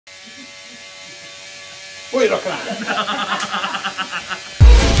What are you looking at?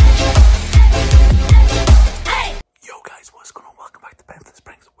 Yo guys, what's going on? Welcome back to Phillips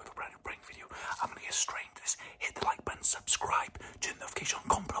Pranks with a brand new prank video. I'm going to get straight into this. Hit the like button, subscribe, turn the notification on,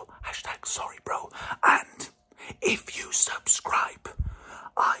 comment below, #Sorrybro. And if you subscribe,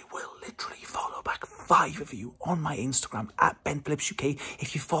 I will literally follow back 5 of you on my Instagram at @BenPhillipsUK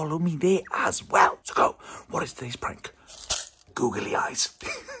if you follow me there as well. So go. What is today's prank? Googly eyes.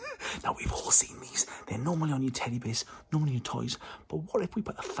 Now, we've all seen these. They're normally on your teddy bears, normally your toys. But what if we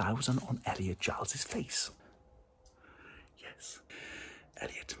put 1,000 on Elliot Giles's face? Yes.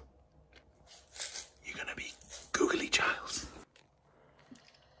 Elliot, you're going to be Googly Giles.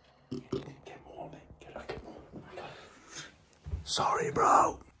 Get more on it. Get more. Sorry,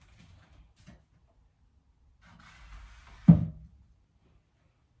 bro.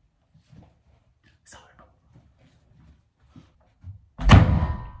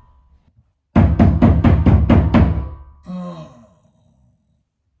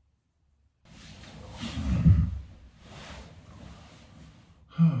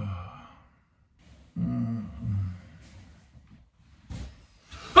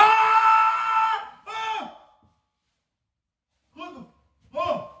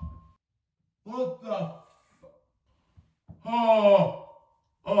 What the? Oh,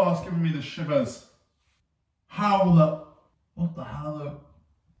 that's giving me the shivers. What the hell?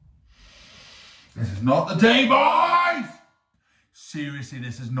 This is not the day, boys! Seriously,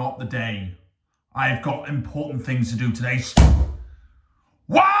 this is not the day. I've got important things to do today.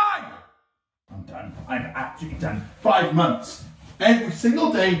 Why? I'm done. I'm absolutely done. 5 months. Every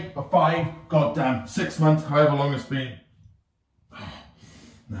single day for 5 goddamn 6 months, however long it's been.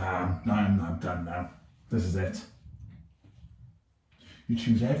 Nah, I'm done now. This is it. You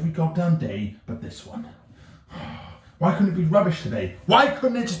choose every goddamn day but this one. Why couldn't it be rubbish today? Why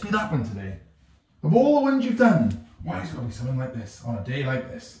couldn't it just be that one today? Of all the ones you've done, why has it got to be something like this on a day like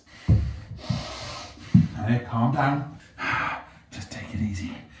this? Hey, calm down. Just take it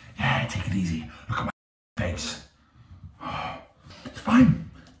easy. Yeah, take it easy. Look at my face. It's fine.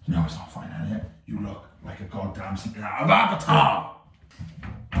 No, it's not fine, Elliot. You look like a goddamn something out of Avatar.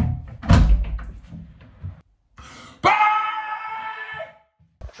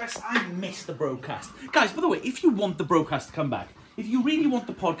 I missed the broadcast. Guys, by the way, if you want the broadcast to come back, if you really want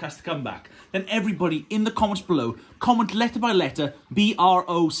the podcast to come back, then everybody in the comments below, comment letter by letter,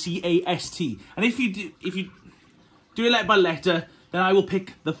 BROCAST. And if you do it letter by letter, then I will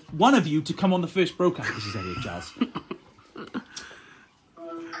pick the one of you to come on the first broadcast. This is Elliot Giles.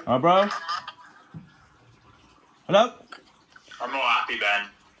 Alright, bro? Hello? I'm not happy, Ben.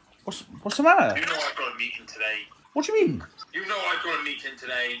 What's the matter? You know I've got a meeting today. What do you mean? You know I've got a meeting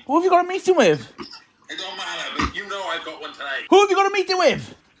today. Who have you got a meeting with? It don't matter, but you know I've got one today. Who have you got a meeting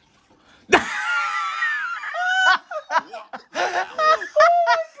with? What? Oh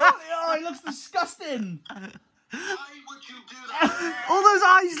my god, oh, it looks disgusting. Why would you do that? All those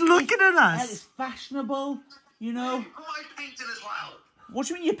eyes looking at That us. is fashionable, you know. Who am I painting as well? What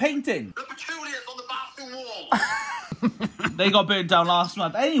do you mean you're painting? The petunias on the bathroom wall. They got burnt down last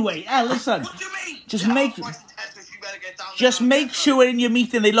month. Anyway, listen. What do you mean? Just Yeah, make- Christ, Tessus, you better get down Just there. make sure in your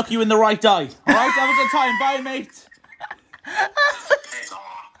meeting they look you in the right eye. Alright, have a good time. Bye, mate. Piss off.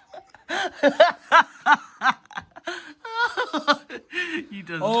 You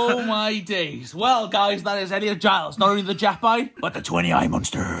done. Oh my days. Well, guys, that is Elliot Giles. Not only the Jap eye, but the 20-eye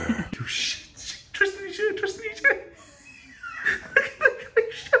monster. Tristan, you should.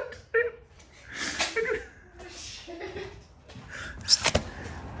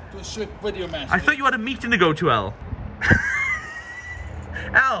 Do a swift video, man. I thought you had a meeting to go to, El.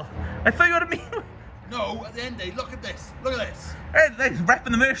 El, I thought you had a meeting. No, at the end day, look at this. Look at this. Hey, they're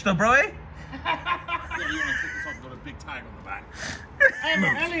repping the merch though, bro, eh? Yeah, you want to take this off, got a big tag on the back.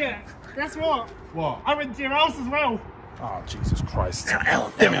 Elliot, guess what? What? I went to your house as well. Oh, Jesus Christ.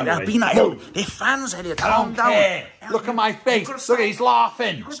 El, be nice. El, they're fans, Elliot. Calm down. El, Look at my face. gotta Look, he's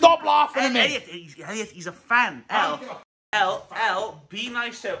laughing. Stop laughing at me. Elliot, he's a fan. El, be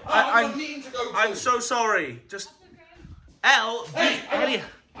nice to him. I've got a meeting to go to. I'm so sorry. Just, El, Elliot.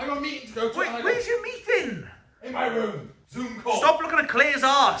 I've got a meeting to go to. Wait, where's your meeting? In my room. Zoom call. Stop looking at Claire's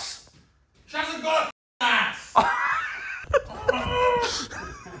arse. She hasn't got a ass.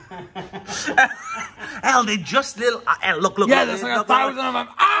 El, they're just little. El, look. Yeah, there's like 1,000 of them.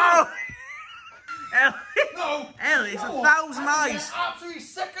 Ow! El, No. El, it's No. 1,000 I'm eyes. absolutely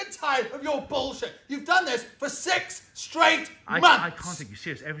sick and tired of your bullshit. You've done this for 6 straight I months. can't take you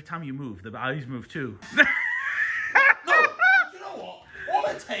serious. Every time you move, the eyes move too. No, you know what? All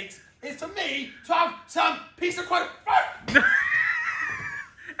it takes is for me to have some piece of quite.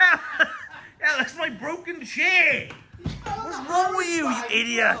 Yeah, that's my broken chair. What's wrong with you, you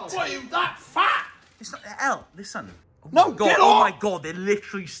idiot? What are you, that fat? It's not, El, listen. Oh No, my God, get oh off! my God, they're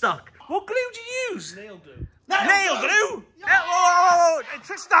literally stuck. What glue do you use? Nail glue. Nail glue? Oh,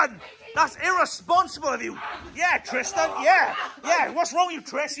 Tristan, that's irresponsible of you. Yeah, Tristan, yeah. Yeah, what's wrong with you,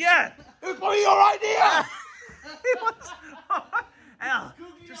 Tris? Yeah. It was your idea! El,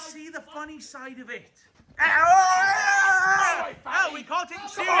 just see the funny side of it. El, we can't take you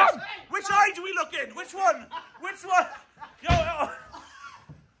serious. Which eye do we look in? Which one? Which one? Yo,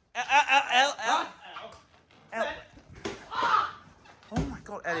 El. Oh my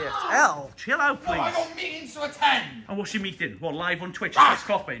God, Elliot. El, chill out, please. I got meetings to attend. And what's your meeting? What, live on Twitch? Is this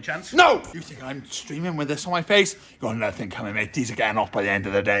off by any chance? No! You think I'm streaming with this on my face? You got another thing coming, mate. These are getting off by the end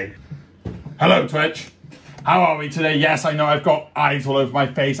of the day. Hello, Twitch. How are we today? Yes, I know I've got eyes all over my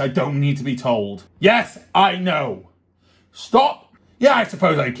face. I don't need to be told. Yes, I know. Stop. Yeah, I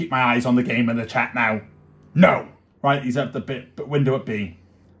suppose I keep my eyes on the game and the chat now. No. Right, he's at the window at B.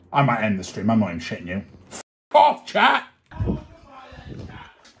 I might end the stream. I'm not even shitting you. F off, chat.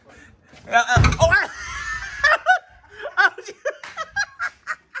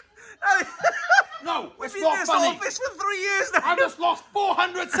 No, it's not funny. This for 3 years now. I just lost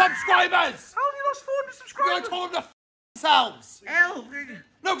 400 subscribers. How have you lost 400 I subscribers? told them to f themselves. El.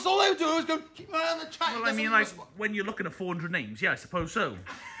 No, because all they would do is go, keep an eye on the chat. Well, I mean, like, when you're looking at 400 names, yeah, I suppose so. You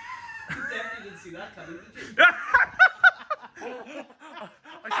definitely didn't see that coming, did you?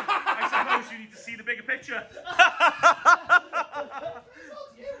 I suppose you need to see the bigger picture.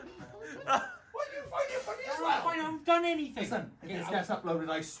 I haven't done anything. Listen, if this gets uploaded,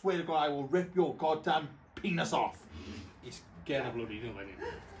 I swear to God, I will rip your goddamn penis off. It's getting uploaded, you know what I mean?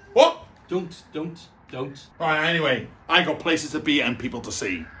 What? Don't. Right, anyway, I got places to be and people to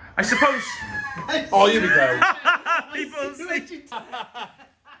see. I suppose. Oh, here we go. People see.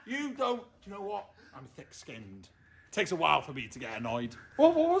 You don't. Do you know what? I'm thick-skinned. It takes a while for me to get annoyed.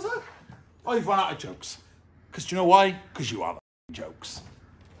 What was that? Oh, you've run out of jokes. Because do you know why? Because you are the jokes.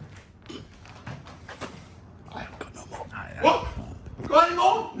 I haven't got no more. What? Got any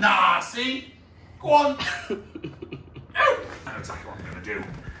more? Nah, see? Go on. I know exactly what I'm going to do.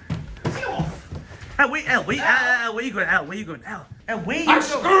 Get off. Wait, El, where you going? El, where you going? El, where you I'm going?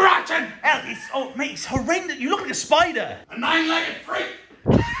 scratching! El, oh, mate, it's horrendous. You look like a spider. A nine-legged freak!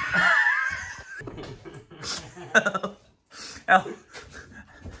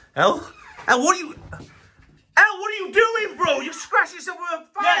 El, what are you doing, bro? You're scratching yourself with a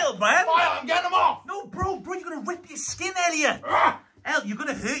file, man. File, I'm getting them off! No, bro, you're gonna rip your skin, Elliot. El, you're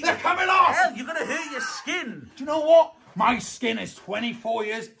gonna hurt They're coming off! El, you're gonna hurt your skin. Do you know what? My skin is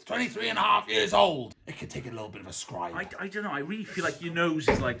 23 and a half years old. It could take a little bit of a scribe. I don't know. I really feel like your nose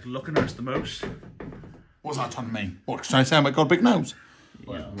is like looking at us the most. What's that trying to mean? What, trying to say I've got a big nose?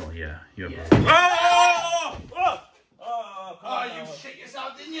 Well, yeah. Oh, you shit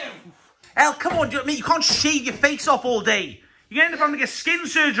yourself, didn't you? El, come on, you can't shave your face off all day. You're gonna end up having to get skin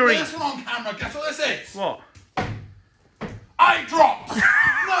surgery. This one on camera, guess what this is? What? Eye drops!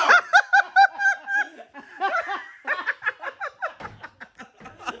 No!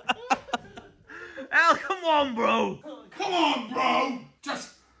 El, come on, bro. Come on, bro! Just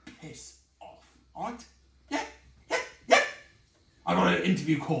piss off, alright? Yeah. I got an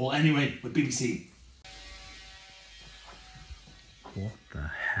interview call anyway with BBC. What the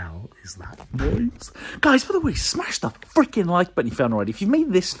hell is that noise? Guys, by the way, smash the freaking like button if you haven't already. If you've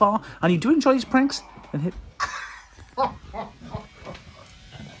made this far and you do enjoy these pranks, then hit...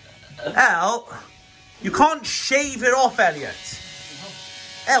 El, you can't shave it off, Elliot.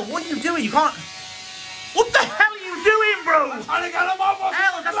 El, what are you doing? You can't... What the hell are you doing, bro? I'm trying to get them off!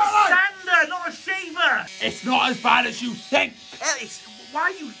 El, that's a sander, not a shaver. It's not as bad as you think! El, why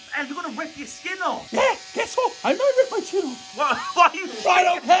are you... El, you're going to rip your skin off. Yeah, guess what? I might rip my chin off. Why are you... I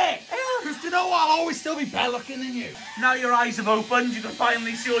don't care! Because you know what? I'll always still be better looking than you. Now your eyes have opened, you can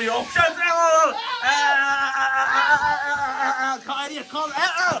finally see all your options. Elliot, come on.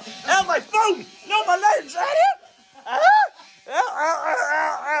 El, my phone! No, my lens, Elliot!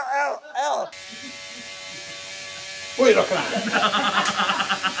 El. What are you looking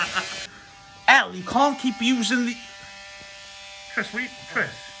at? El, you can't keep using the... Chris,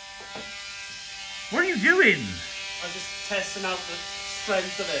 what are you doing? I'm just testing out the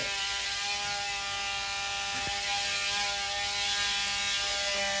strength of it.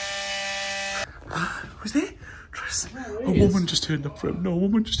 Who's there? Tris. A woman just turned up for him. No, a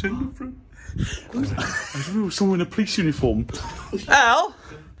woman just turned up for him. I don't know, someone in a police uniform. El?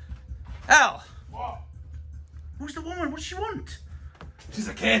 What? Who's the woman? What does she want? She's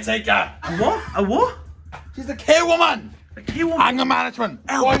a caretaker. A what? A what? She's a care woman. You want... Anger management.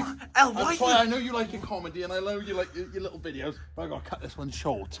 El, Why? El, why I'm sorry, you... I know you like your comedy and I know you like your little videos, but I gotta cut this one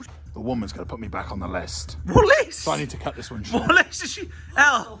short. The woman's gonna put me back on the list. What list? So I need to cut this one short. What list is she...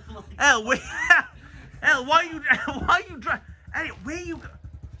 El, wait... El, why are you... Elliot, where are you...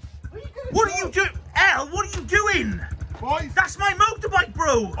 What are you doing? El, what are you doing? Boys. That's my motorbike,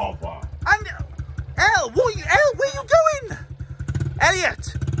 bro. Oh, wow. And... El, what are you... El, where are you going?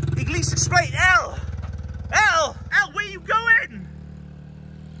 Elliot, at least explain. El, where are you going?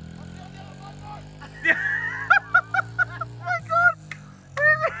 Oh my God.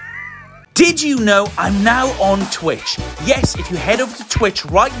 Did you know I'm now on Twitch? Yes, if you head over to Twitch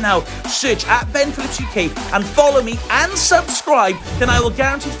right now, search at Ben Phillips UK and follow me and subscribe, then I will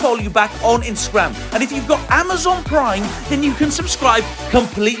guarantee to follow you back on Instagram. And if you've got Amazon Prime, then you can subscribe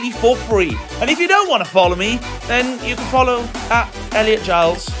completely for free. And if you don't want to follow me, then you can follow at Elliot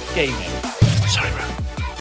Giles Gaming.